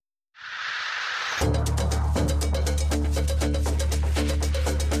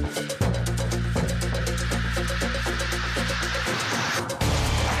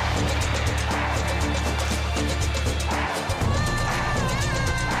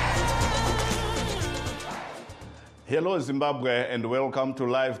Hello Zimbabwe and welcome to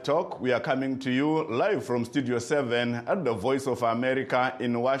Live Talk. We are coming to you live from Studio 7 at the Voice of America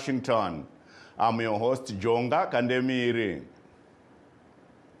in Washington. I'm your host Jonga Kandemiri.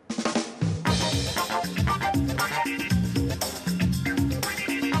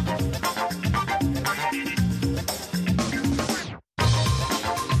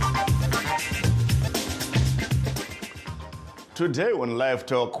 Today on Live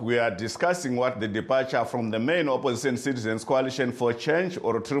Talk, we are discussing what the departure from the main opposition Citizens Coalition for Change,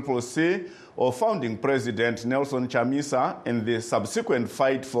 or CCC, of founding President Nelson Chamisa and the subsequent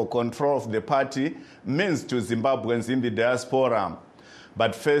fight for control of the party means to Zimbabweans in the diaspora.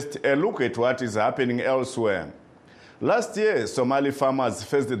 But first, a look at what is happening elsewhere. Last year, Somali farmers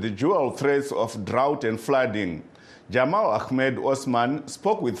faced the dual threats of drought and flooding. Jamal Ahmed Osman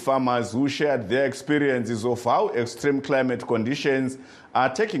spoke with farmers who shared their experiences of how extreme climate conditions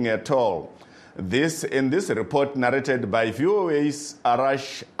are taking a toll. This in this report narrated by VOA's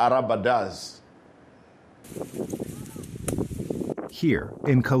Arash Arabadaz. Here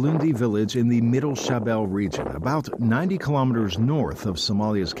in Kalundi village in the Middle Shabelle region, about 90 kilometers north of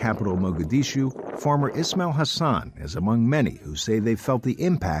Somalia's capital Mogadishu, farmer Ismail Hassan is among many who say they felt the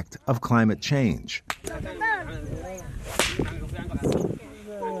impact of climate change.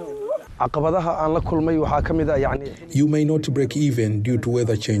 You may not break even due to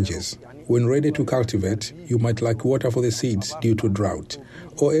weather changes. When ready to cultivate, you might lack water for the seeds due to drought,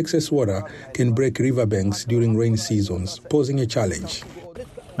 or excess water can break riverbanks during rain seasons, posing a challenge.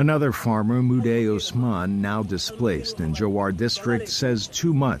 Another farmer, Mude Osman, now displaced in Jowar district, says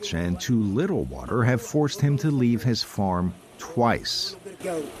too much and too little water have forced him to leave his farm twice.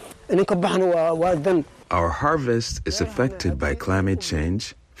 Our harvest is affected by climate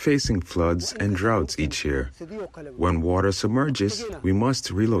change, facing floods and droughts each year. When water submerges, we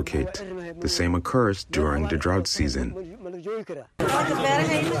must relocate. The same occurs during the drought season.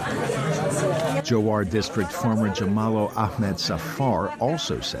 Jowar district farmer Jamalo Ahmed Safar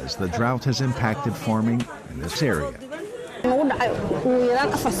also says the drought has impacted farming in this area. For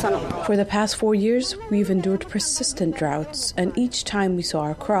the past 4 years, we've endured persistent droughts, and each time we saw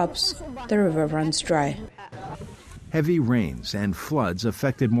our crops, the river runs dry. Heavy rains and floods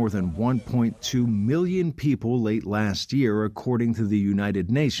affected more than 1.2 million people late last year, according to the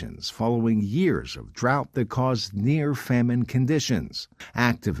United Nations, following years of drought that caused near-famine conditions.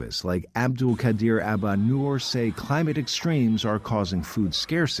 Activists like Abdul Qadir Abba Noor say climate extremes are causing food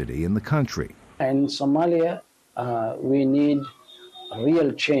scarcity in the country. In Somalia, we need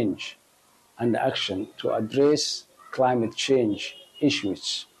real change and action to address climate change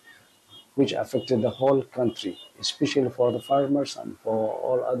issues which affected the whole country, especially for the farmers and for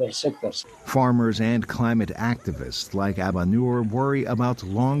all other sectors. Farmers and climate activists like Abba Noor worry about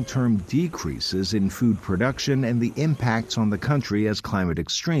long-term decreases in food production and the impacts on the country as climate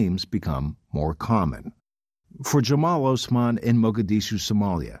extremes become more common. For Jamal Osman in Mogadishu,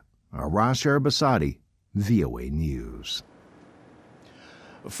 Somalia, Arash Arabasadi, VOA News.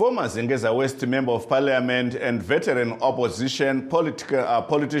 Former Zingeza West Member of Parliament and veteran opposition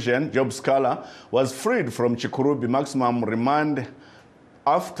politician Job Scala was freed from Chikurubi maximum remand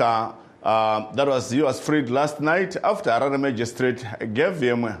after he was freed last night after Harare Magistrate gave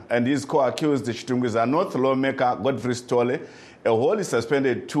him and his co-accused Chitungwiza North lawmaker Godfrey Stole a wholly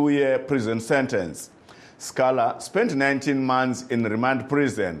suspended 2-year prison sentence. Scala spent 19 months in remand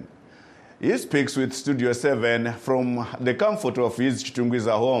prison. He speaks with Studio 7 from the comfort of his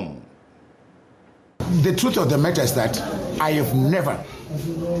Chitungwiza home. The truth of the matter is that I have never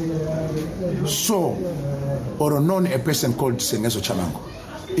saw or known a person called Sengezo Chamango.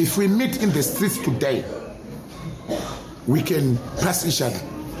 If we meet in the streets today, we can pass each other.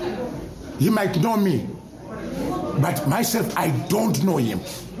 He might know me, but myself, I don't know him.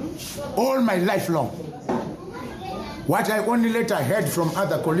 All my life long. What I only later heard from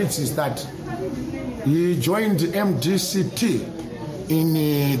other colleagues is that he joined MDCT in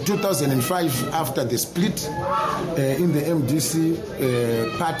 2005 after the split in the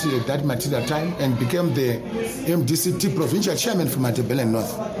MDC party at that material time and became the MDCT provincial chairman for Matabele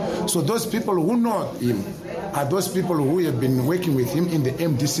North. So those people who know him are those people who have been working with him in the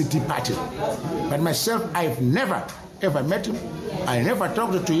MDCT party. But myself, I've never ever met him. I never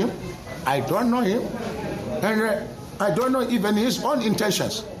talked to him. I don't know him. And I don't know even his own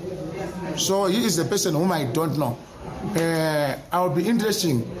intentions. So he is a person whom I don't know. I would be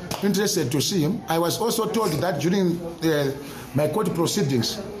interested to see him. I was also told that during my court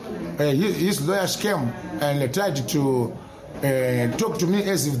proceedings, his lawyers came and tried to talk to me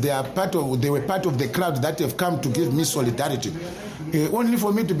as if they were part of the crowd that have come to give me solidarity. only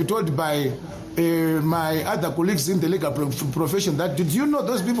for me to be told by my other colleagues in the legal profession that, did you know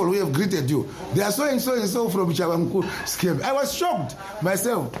those people who have greeted you? They are so and so and so from Chawangu scheme. I was shocked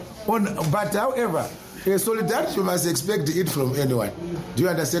myself. But however, solidarity, you must expect it from anyone. Do you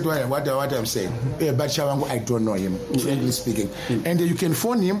understand what I'm saying? But Chawangu, I don't know him, frankly speaking. And you can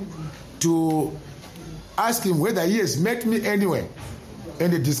phone him to ask him whether he has met me anywhere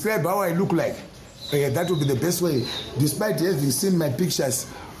and describe how I look like. That would be the best way. Despite having seen my pictures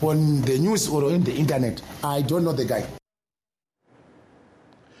on the news or on the internet, I don't know the guy.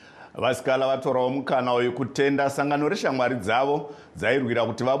 Vasikala vatorawo mukana wekutenda sangano reshamwari dzavo dzairwira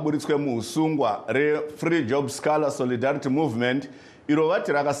kuti vaburitswe muusungwa reFree Job Scholar Solidarity Movement, iro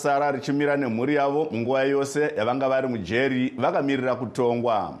vati rakasara richimira nemhuri yavo munguva yose yavanga vari mujeri vakamirira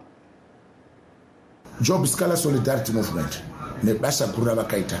kutongwa. Job Scholar Solidarity Movement nebasa guru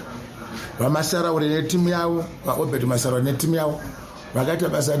ravakaita. Vamasaraure netimu yavo, vaObed Masaraure netimu yavo, vakaita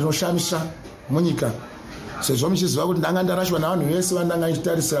basa rinoshamisa munyika. Sezvo muchiziva kuti ndanga ndarashwa navanhu vese vandanga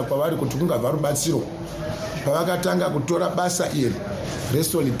ndichitarisira kwavari kuti kungabva rubatsiro. Pavakatanga kutora basa iri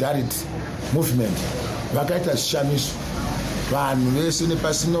reSolidarity Movement, vakaita zvishamiso. Vanhu vese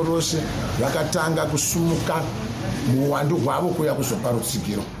nepasino rose vakatanga kusumuka muwandu hwavo kuuya kuzopa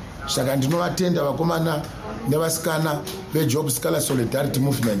rutsigiro. Saka ndinovatenda vakomana nevasikana veJob Scholar Solidarity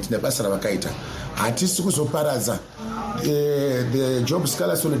Movement nebasa ravakaita. Hatisi kuzoparadza the Job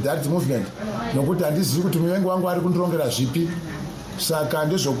Scholar Solidarity Movement nokuti handizivi kuti muvengi wangu ari kundirongera zvipi. Saka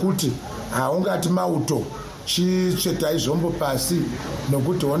ndezvokuti haungati mauto chitsvetai zvombo pasi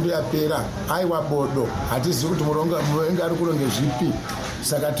nokuti hondo yapera, aiwa bodo, hatizivi kuti muvengi ari kuronge zvipi.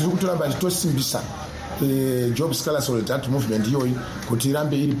 Saka tiri kutoramba tichitosimbisa Job Scholar Solidarity Movement iyoyi kuti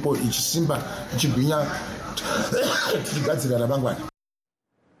irambe iripo ichisimba ichigwinya tichigadzira ramangwana.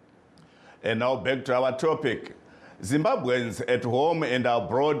 And now back to our topic. Zimbabweans at home and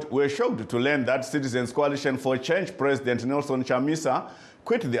abroad were shocked to learn that Citizens Coalition for Change President Nelson Chamisa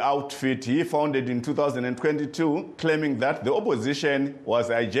quit the outfit he founded in 2022, claiming that the opposition was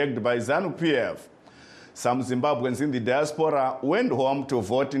hijacked by ZANU-PF. Some Zimbabweans in the diaspora went home to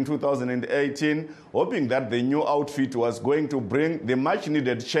vote in 2018, hoping that the new outfit was going to bring the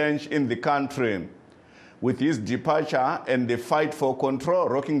much-needed change in the country. With his departure and the fight for control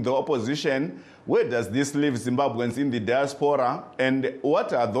rocking the opposition, where does this leave Zimbabweans in the diaspora, and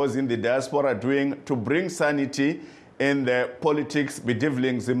what are those in the diaspora doing to bring sanity in the politics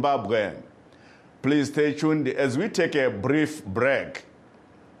bedeviling Zimbabwe? Please stay tuned as we take a brief break.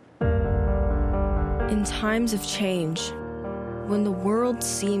 In times of change, when the world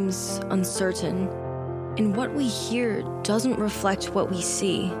seems uncertain and what we hear doesn't reflect what we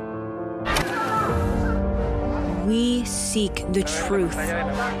see, we seek the truth.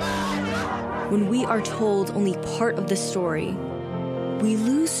 When we are told only part of the story, we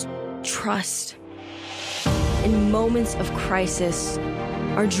lose trust. In moments of crisis,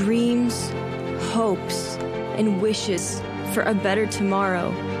 our dreams, hopes, and wishes for a better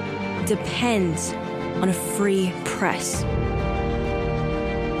tomorrow depend on a free press.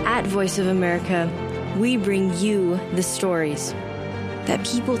 At Voice of America, we bring you the stories that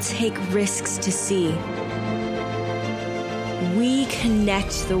people take risks to see. We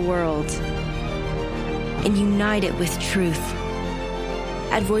connect the world and unite it with truth.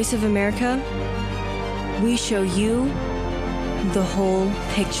 At Voice of America, we show you the whole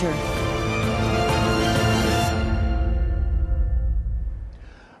picture.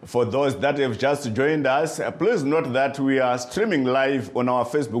 For those that have just joined us, please note that we are streaming live on our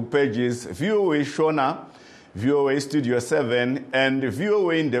Facebook pages, VOA Shona, VOA Studio 7, and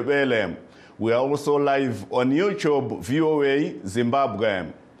VOA Ndebele. We are also live on YouTube, VOA Zimbabwe.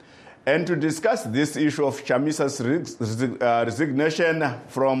 And to discuss this issue of Chamisa's resignation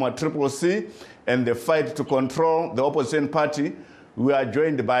from CCC and the fight to control the opposition party, we are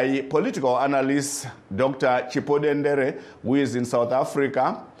joined by political analyst Dr. Chipode Ndere, who is in South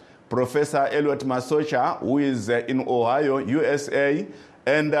Africa, Professor Elliot Masocha, who is in Ohio, USA,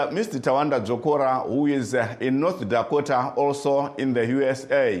 and Mr. Tawanda Dzokora, who is in North Dakota, also in the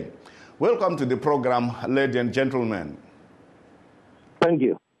USA. Welcome to the program, ladies and gentlemen. Thank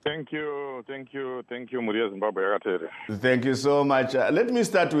you. Thank you, Maria Zimbabwe. Thank you so much. Let me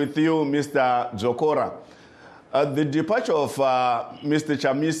start with you, Mr. Dzokora. The departure of Mr.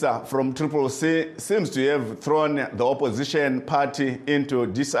 Chamisa from CCC seems to have thrown the opposition party into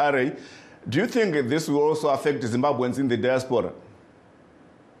disarray. Do you think this will also affect Zimbabweans in the diaspora?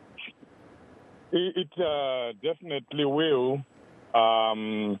 It definitely will,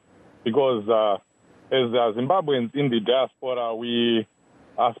 because as Zimbabweans in the diaspora, we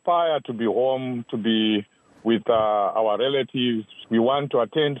aspire to be home, to be with our relatives, We want to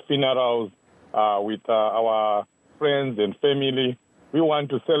attend funerals with our friends and family. We want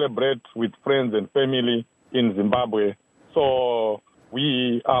to celebrate with friends and family in Zimbabwe. So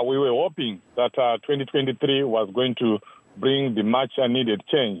we were hoping that 2023 was going to bring the much needed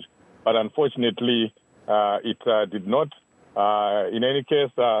change, but unfortunately it did not. In any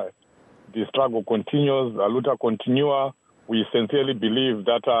case, the struggle continues, the luta continua. We sincerely believe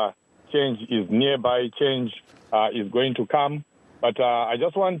that change is nearby, change is going to come. But I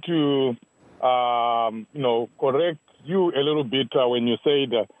just want to, correct you a little bit when you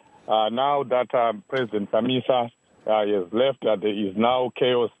said now that President Chamisa has left, there is now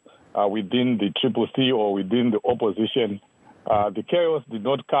chaos within the CCC or within the opposition. The chaos did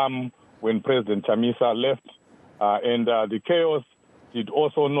not come when President Chamisa left, and the chaos did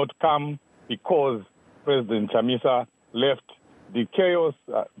also not come because President Chamisa left. The chaos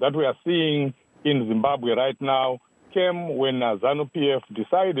that we are seeing in Zimbabwe right now came when ZANU-PF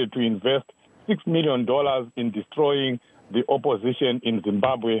decided to invest $6 million in destroying the opposition in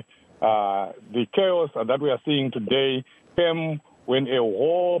Zimbabwe. The chaos that we are seeing today came when a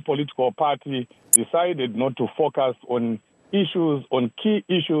whole political party decided not to focus on issues, on key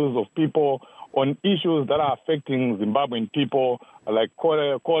issues of people, on issues that are affecting Zimbabwean people, like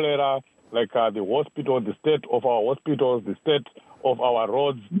cholera, like the hospital, the state of our hospitals, the state of our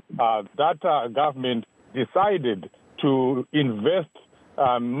roads. That government decided to invest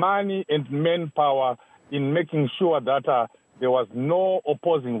money and manpower in making sure that there was no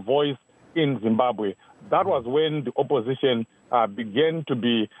opposing voice in Zimbabwe. That was when the opposition began to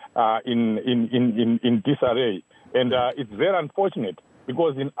be in disarray. And it's very unfortunate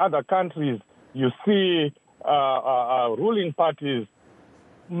because in other countries you see ruling parties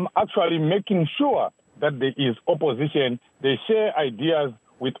actually making sure that there is opposition, they share ideas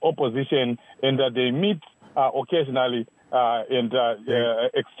with opposition, and that they meet occasionally and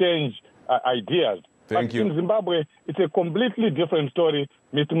exchange ideas. Thank you. In Zimbabwe, it's a completely different story.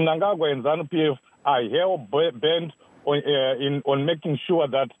 Mr. Mnangagwa and ZANU-PF are hell-bent on making sure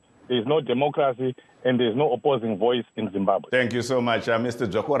that there is no democracy and there is no opposing voice in Zimbabwe. Thank you so much,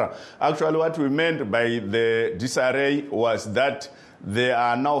 Mr. Jokora. Actually, what we meant by the disarray was that there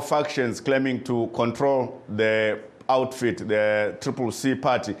are now factions claiming to control the outfit, the CCC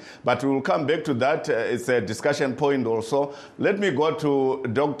party. But we will come back to that. It's a discussion point also. Let me go to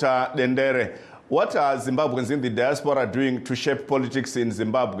Dr. Dendere. What are Zimbabweans in the diaspora doing to shape politics in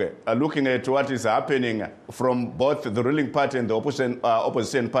Zimbabwe? Looking at what is happening from both the ruling party and the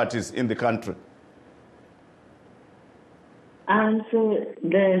opposition parties in the country. So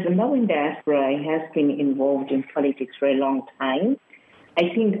the Zimbabwean diaspora has been involved in politics for a long time. I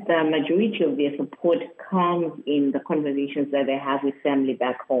think the majority of their support comes in the conversations that they have with family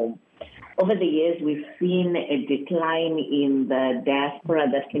back home. Over the years, we've seen a decline in the diaspora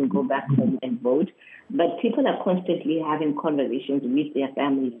that can go back home and vote, but people are constantly having conversations with their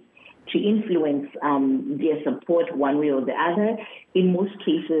families to influence their support one way or the other. In most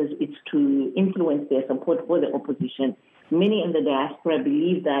cases, it's to influence their support for the opposition. Many in the diaspora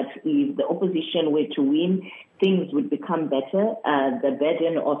believe that if the opposition were to win, things would become better. The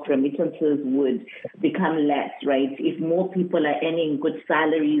burden of remittances would become less, right? If more people are earning good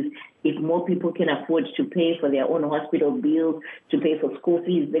salaries, if more people can afford to pay for their own hospital bills, to pay for school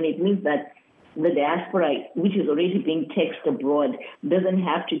fees, then it means that the diaspora, which is already being taxed abroad, doesn't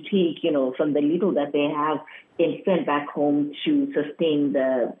have to take, from the little that they have and send back home to sustain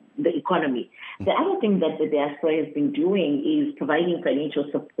the economy. The other thing that the diaspora has been doing is providing financial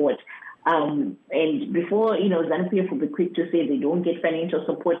support. And before, ZANU-PF will be quick to say they don't get financial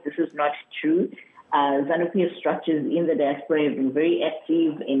support. This is not true. ZANU-PF structures in the diaspora have been very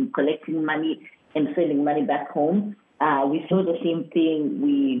active in collecting money and sending money back home. We saw the same thing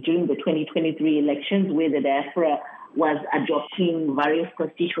during the 2023 elections, where the diaspora was adopting various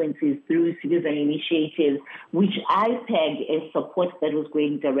constituencies through citizen initiatives, which I pegged as support that was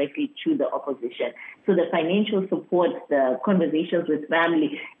going directly to the opposition. So the financial support, the conversations with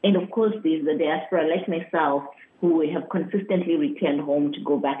family, and of course there's the diaspora like myself who have consistently returned home to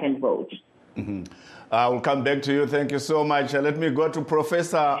go back and vote. Mm-hmm. I will come back to you. Thank you so much. Let me go to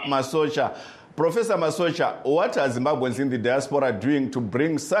Professor Masocha. Professor Masocha, what are Zimbabweans in the diaspora doing to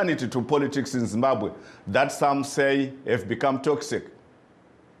bring sanity to politics in Zimbabwe that some say have become toxic?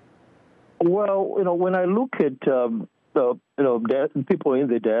 Well, when I look at people in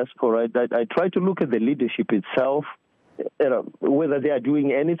the diaspora, I try to look at the leadership itself, whether they are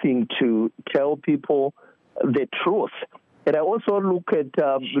doing anything to tell people the truth. And I also look at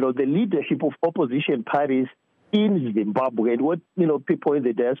the leadership of opposition parties in Zimbabwe and what people in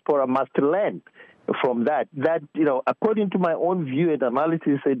the diaspora must learn from that. That, according to my own view and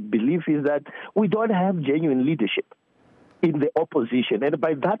analysis and belief, is that we don't have genuine leadership in the opposition. And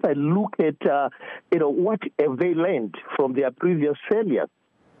by that, I look at, what have they learned from their previous failures?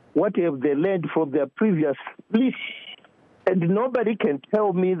 What have they learned from their previous splits? And nobody can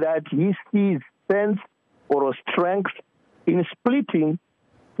tell me that he sees sense or strength in splitting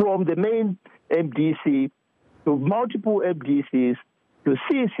from the main MDC to multiple MDCs to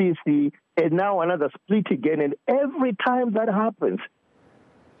CCC, and now another split again. And every time that happens,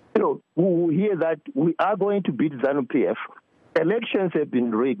 we hear that we are going to beat ZANU-PF. Elections have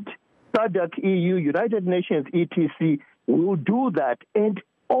been rigged. SADC, EU, United Nations, etc. will do that. And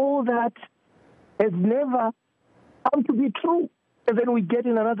all that has never come to be true. And then we get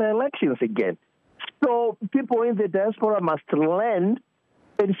in another elections again. So people in the diaspora must learn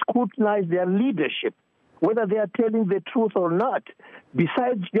and scrutinize their leadership, whether they are telling the truth or not,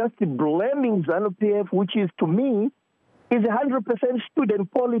 besides just blaming ZANU-PF, which is, to me, is 100%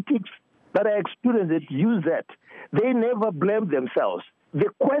 student politics that I experienced at UZ. They never blame themselves. The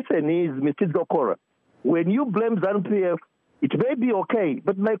question is, Mr. Dzokora, when you blame ZANU-PF, it may be okay,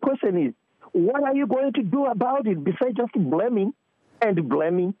 but my question is, what are you going to do about it besides just blaming and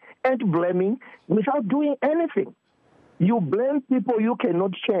blaming and blaming without doing anything? You blame people you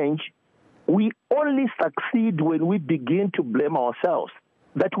cannot change. We only succeed when we begin to blame ourselves,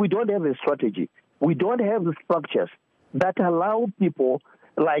 that we don't have a strategy. We don't have the structures that allow people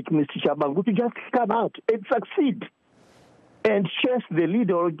like Mr. Chabangu to just come out and succeed and chase the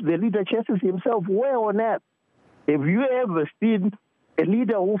leader, or the leader chases himself. Where on earth have you ever seen a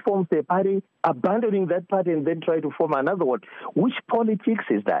leader who forms a party, abandoning that party and then try to form another one? Which politics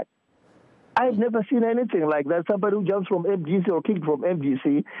is that? I've never seen anything like that. Somebody who jumps from MGC or kicked from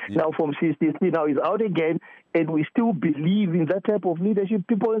MGC, now from CCC, now is out again, and we still believe in that type of leadership.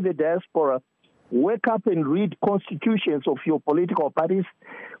 People in the diaspora, wake up and read constitutions of your political parties,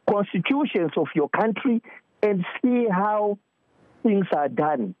 constitutions of your country, and see how things are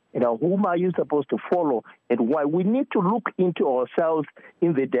done. Whom are you supposed to follow and why? We need to look into ourselves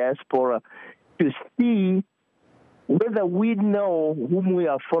in the diaspora to see whether we know whom we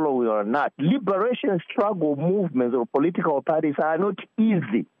are following or not. Liberation struggle movements or political parties are not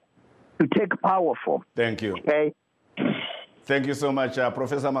easy to take power from. Thank you. Okay? Thank you so much,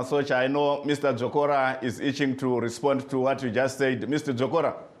 Professor Masocha. I know Mr. Dzokora is itching to respond to what you just said. Mr.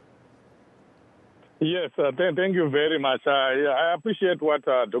 Dzokora. Yes, thank you very much. I appreciate what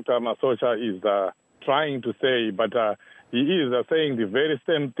Dr. Masocha is trying to say, but he is saying the very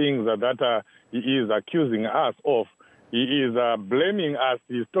same things that he is accusing us of. He is blaming us.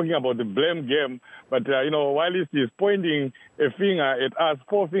 He's talking about the blame game. But, while he's pointing a finger at us,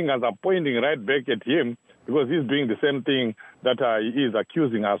 4 fingers are pointing right back at him because he's doing the same thing that he is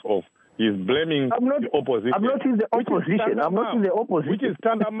accusing us of. He's blaming the opposition. I'm not in the opposition. Which is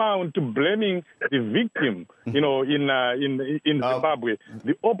tantamount to blaming the victim, in Zimbabwe.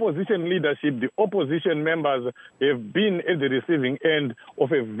 The opposition leadership, the opposition members have been at the receiving end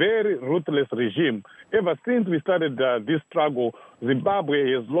of a very ruthless regime. Ever since we started this struggle,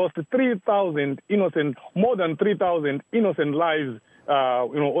 Zimbabwe has lost more than 3,000 innocent lives,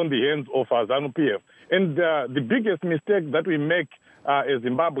 on the hands of ZANU-PF. And the biggest mistake that we make as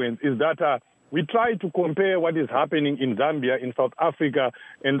Zimbabweans is that we try to compare what is happening in Zambia, in South Africa,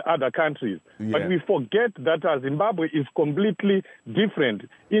 and other countries. Yeah. But we forget that Zimbabwe is completely different.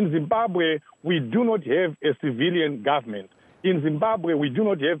 In Zimbabwe, we do not have a civilian government. In Zimbabwe, we do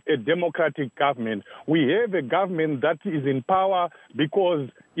not have a democratic government. We have a government that is in power because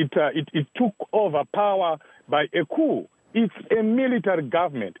it took over power by a coup. It's a military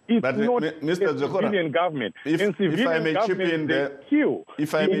government. It's not Mr. a civilian government. And civilian government, the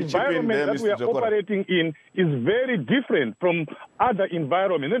environment that we are operating in is very different from other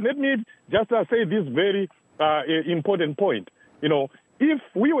environments. Let me just say this very important point. If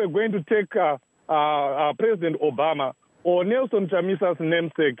we were going to take President Obama or Nelson Chamisa's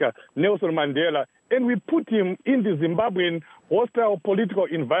namesake, Nelson Mandela, and we put him in the Zimbabwean hostile political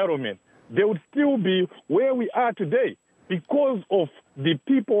environment, they would still be where we are today. Because of the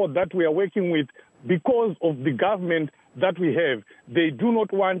people that we are working with, because of the government that we have, they do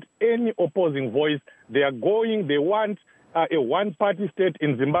not want any opposing voice. They want a one-party state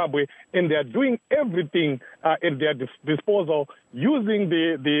in Zimbabwe, and they are doing everything at their disposal, using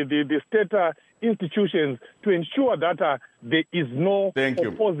the state institutions to ensure that there is no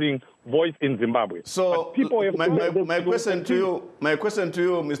opposing voice in Zimbabwe. So my question to you,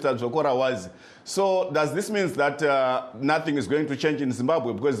 Mr. Dzokora, was, so does this mean that nothing is going to change in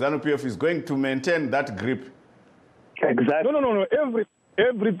Zimbabwe because ZANU-PF is going to maintain that grip? Exactly. No.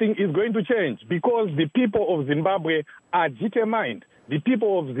 everything is going to change because the people of Zimbabwe are determined. The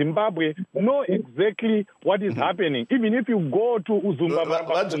people of Zimbabwe know exactly what is happening. Even if you go to Uzumba,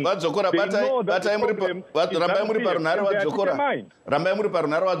 rambai muri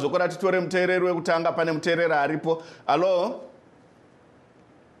parunhare wadzokora titore muteereri wekutanga pane muteereri aripo. Alo?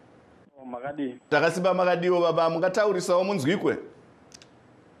 Takasimba makadiwo baba, mungataurisawo munzwikwe?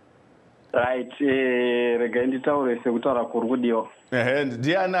 Right, regai nditaure sekutaura kuri kudiwa.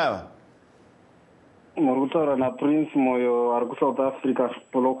 Ndiani ava? Muri kutaura naPrince Moyo ari kuSouth Africa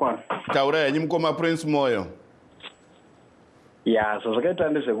Polokwane. Taura henyu mukoma Prince Moyo. Ya, zvakaita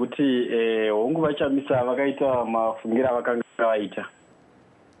ndezvekuti hongu vachamisa vakaita mafungiro avakanga vaita.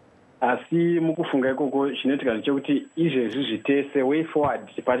 Asi mukufunga ikoko chinoitika ndechekuti izvezvi zvitese way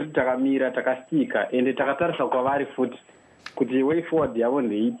forward patiti takamira takastika ende takatarisa kwavari futi kuti way forward yavo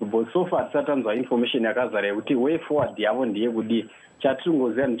ndeipi, but so far tisatanzwa information yakazara yekuti way forward yavo ndeyekudii.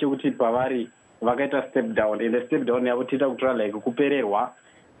 Chatiringoziva ndechekuti pavari vakaita step down ende step down yavo tiita kutora like kupererwa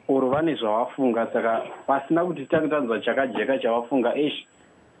oro vane zvavafunga, saka pasina kuti titange tanzwa chakajeka chavafunga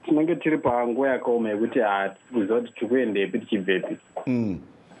tinenge tiri panguva yakaoma yekuti kuziva kuti tikuendepi tichibvepi.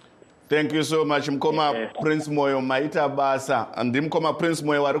 Thank you so much mukoma Prince Moyo, maita basa. Ndi mukoma Prince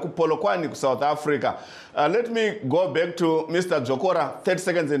Moyo wari kuPolokwane kuSouth Africa. Let me go back to Mr. Dzokora, 30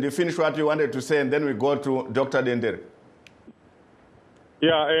 seconds, and you finish what you wanted to say, and then we go to Dr. Dendere.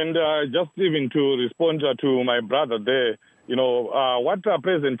 Yeah, and just even to respond to my brother there, what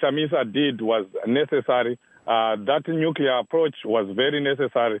President Chamisa did was necessary. That nuclear approach was very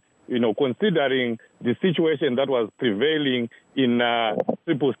necessary, considering the situation that was prevailing in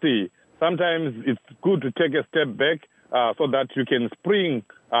CCC. Sometimes it's good to take a step back so that you can spring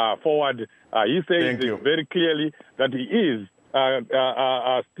forward. He says very clearly that he is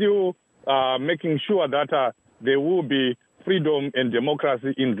still making sure that there will be freedom and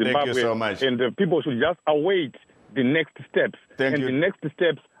democracy in Zimbabwe. Thank you so much. And people should just await the next steps. The next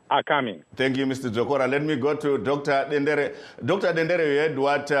steps are coming. Thank you, Mr. Dzokora. Let me go to Dr. Dendere. Dr. Dendere, you heard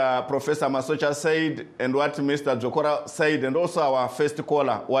what Professor Masocha said and what Mr. Dzokora said, and also our first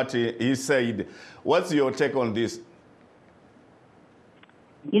caller, what he said. What's your take on this?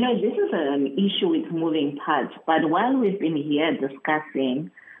 This is an issue with moving parts, but while we've been here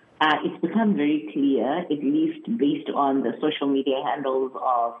discussing, it's become very clear, at least based on the social media handles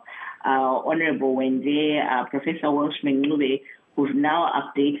of Honorable Wende, Professor Welshman Ncube, who've now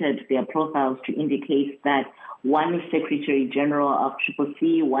updated their profiles to indicate that one is Secretary General of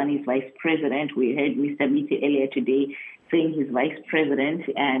CCC, one is Vice President. We heard Mr. Biti earlier today saying he's Vice President,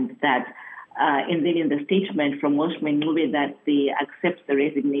 and that, and then in the statement from Welshman Ncube that they accept the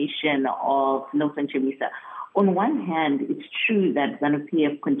resignation of Nelson Chamisa. On one hand, it's true that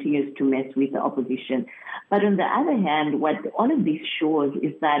ZANU-PF continues to mess with the opposition. But on the other hand, what all of this shows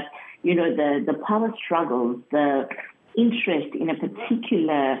is that, the power struggles, the interest in a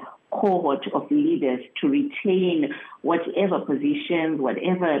particular cohort of leaders to retain whatever positions,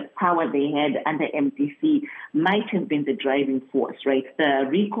 whatever power they had under MDC might have been the driving force, right? The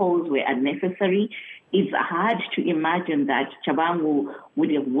recalls were unnecessary. It's hard to imagine that Chabangu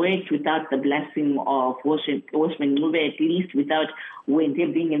would have worked without the blessing of Welshman Ncube, at least without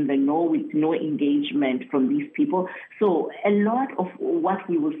Wende being in the know, with no engagement from these people. So a lot of what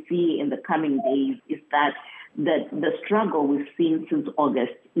we will see in the coming days is that the struggle we've seen since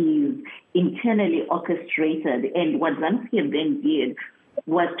August is internally orchestrated, and what ZANU-PF then did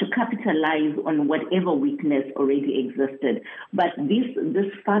was to capitalize on whatever weakness already existed. But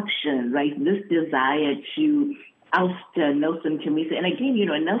this faction, right, this desire to oust Nelson Chamisa, and again,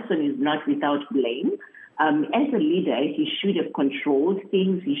 Nelson is not without blame. As a leader, he should have controlled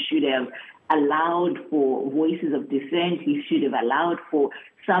things. He should have allowed for voices of dissent. He should have allowed for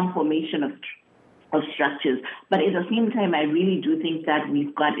some formation of structures. But at the same time, I really do think that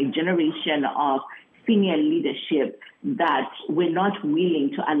we've got a generation of senior leadership that we're not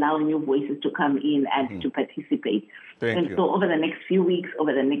willing to allow new voices to come in and to participate. So over the next few weeks,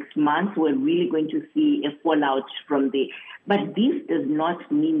 over the next months, we're really going to see a fallout from there. But this does not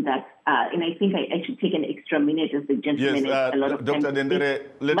mean that, and I think I should take an extra minute as the gentleman has a lot of Dr. time. Dendere,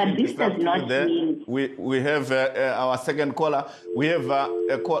 But this does not mean... We have our second caller. We have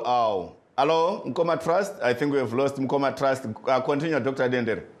a call. Oh. Hello, Mkoma Trust. I think we have lost Mkoma Trust. Continue, Dr.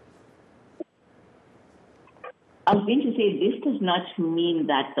 Dendere. I was going to say this does not mean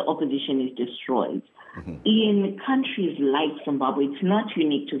that the opposition is destroyed. in countries like Zimbabwe, it's not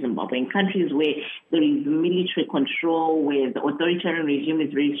unique to Zimbabwe. In countries where there is military control, where the authoritarian regime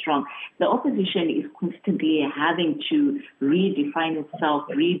is very strong, the opposition is constantly having to redefine itself,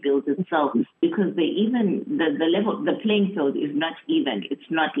 rebuild itself, because the playing field is not even, it's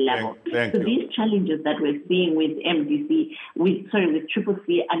not level. Thank so you. These challenges that we're seeing with MDC, with Triple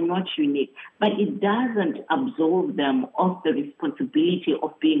C are not unique, but it doesn't absolve them of the responsibility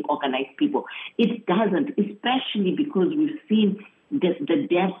of being organized people. It doesn't, especially because we've seen the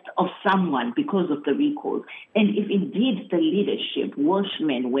death of someone because of the recalls. And if indeed the leadership,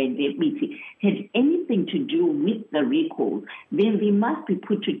 Welshman, when they meeting, had anything to do with the recalls, then they must be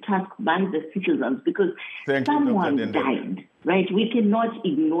put to task by the citizens, because someone died, right? We cannot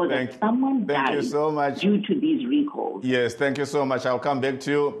ignore that someone died due to these recalls. Yes, thank you so much. I'll come back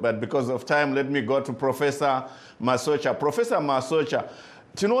to you, but because of time, let me go to Professor Masocha. Professor Masocha,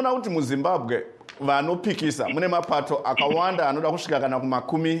 tinoona kuti muZimbabwe vanopikisa mune mapato akawanda anoda kusvika kana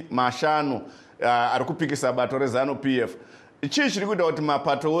kumakumi mashanu ari kupikisa bato reZANU-PF. Chii chiri kuita kuti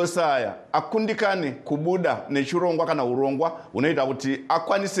mapato ose aya akundikane kubuda nechirongwa kana urongwa hunoita kuti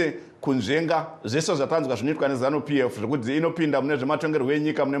akwanise kunzvenga zvese zvatanzwa zvinoitwa neZANU-PF zvekuti inopinda mune zvematongerwo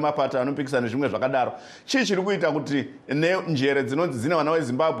enyika, mune mapato anopikisa nezvimwe zvakadaro? Chii chiri kuita kuti nenjere dzinonzi dzine vana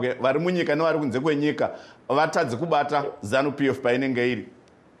veZimbabwe vari munyika nevari kunze kwenyika vatadze kubata ZANU-PF painenge iri?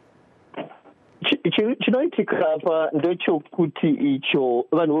 Chinoitika apa ndechokuti icho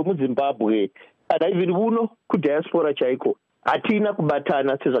vanhu vemuZimbabwe kana even uno kudiaspora chaiko hatina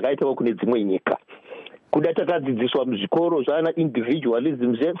kubatana sezvakaitawo kune dzimwe nyika. Kuda takadzidziswa muzvikoro zvana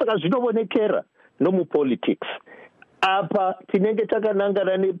individualism, saka zvinoonekera nomupolitics. Apa tinenge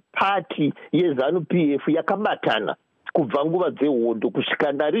takanangana nepati yeZANU-PF yakabatana kubva nguva dzehondo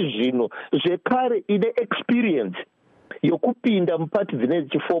kusvika nari zvino, zvekare ine experience yokupinda mupati dzine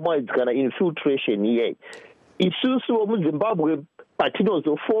chifoma idzi kana infiltration iyeyi. Isusu vemuZimbabwe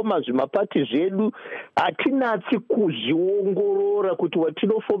patinozofoma zvimapati zvedu hatinatsi kuzviongorora kuti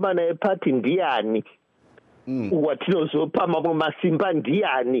watinofoma naye pati ndiani, watinozopa mamwe masimba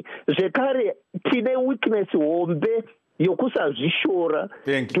ndiani. Zvekare tine weakness hombe yokusazvishora.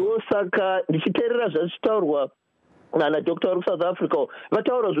 Ndosaka ndichiteerera zvazvitaurwa nana Dr. vari kuSouth Africa,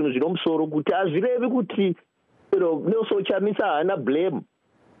 vataura zvinhu zvinomusoro kuti hazvirevi kuti Nelson Chamisa haana blame,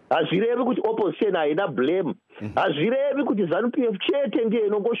 hazvirevi kuti opposition haina blame, hazvirevi kuti ZANU-PF chete ndiye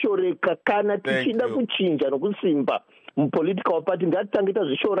inongoshoreka. Kana tichida kuchinja nokusimba mupolitical party ngatitange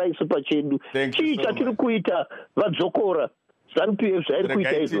tazvishora isu pachedu. Chii chatiri kuita vadzokora ZANU-PF zvairi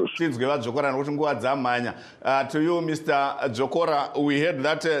kuita izvozvo? Tinzwe vadzokora nokuti nguva dzamhanya. To you, Mr. Dzokora, we heard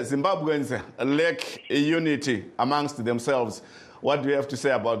that Zimbabweans lack unity amongst themselves. What do you have to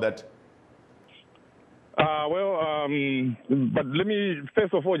say about that? But let me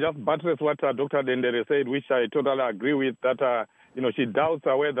first of all just buttress what Dr. Dendere said, which I totally agree with, that she doubts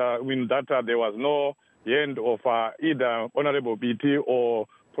whether there was no hand of either Honorable BT or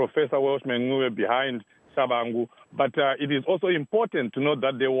Professor Welshman Ncube behind Shabangu. But it is also important to note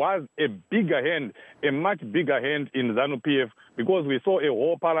that there was a bigger hand, a much bigger hand in ZANU-PF, because we saw a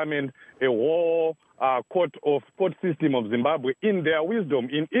whole parliament, a whole court system of Zimbabwe in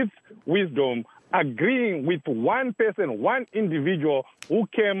its wisdom, agreeing with one person, one individual who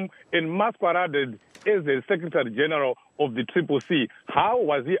came and masqueraded as the Secretary General of the Triple C. How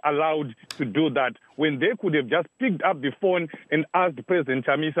was he allowed to do that when they could have just picked up the phone and asked President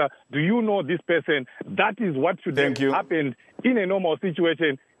Chamisa, do you know this person? That is what should have happened in a normal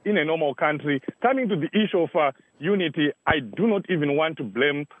situation, in a normal country. Coming to the issue of unity, I do not even want to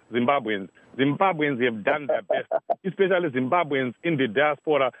blame Zimbabweans. Zimbabweans have done their best, especially Zimbabweans in the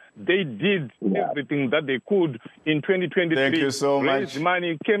diaspora. They did everything that they could in 2023. Thank you so much. Raised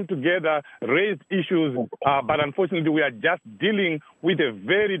money, came together, raised issues, but unfortunately we are just dealing with a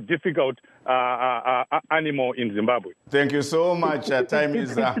very difficult animal in Zimbabwe. Thank you so much. Time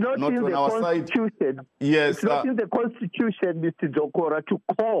is not on our side. Yes, it's not in the Constitution, Mr. Dzokora, to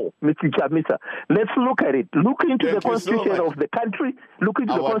call Mr. Chamisa. Let's look at it. Look into the Constitution of the country. Look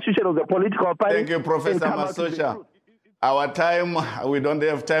into the Constitution of the political party. Thank you, Professor Masocha. Our time, we don't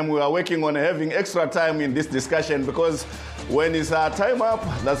have time. We are working on having extra time in this discussion, because when it's our time up,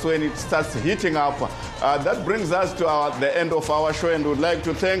 that's when it starts heating up. That brings us to the end of our show, and we'd like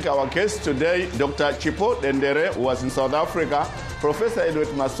to thank our guest today, Dr. Chippo Dendere, who was in South Africa, Professor Edward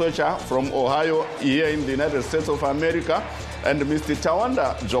Masocha from Ohio, here in the United States of America, and Mr.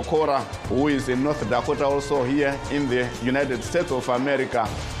 Tawanda Dzokora, who is in North Dakota, also here in the United States of America.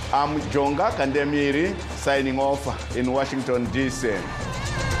 I'm Jonga Kandemiri, signing off in Washington, D.C.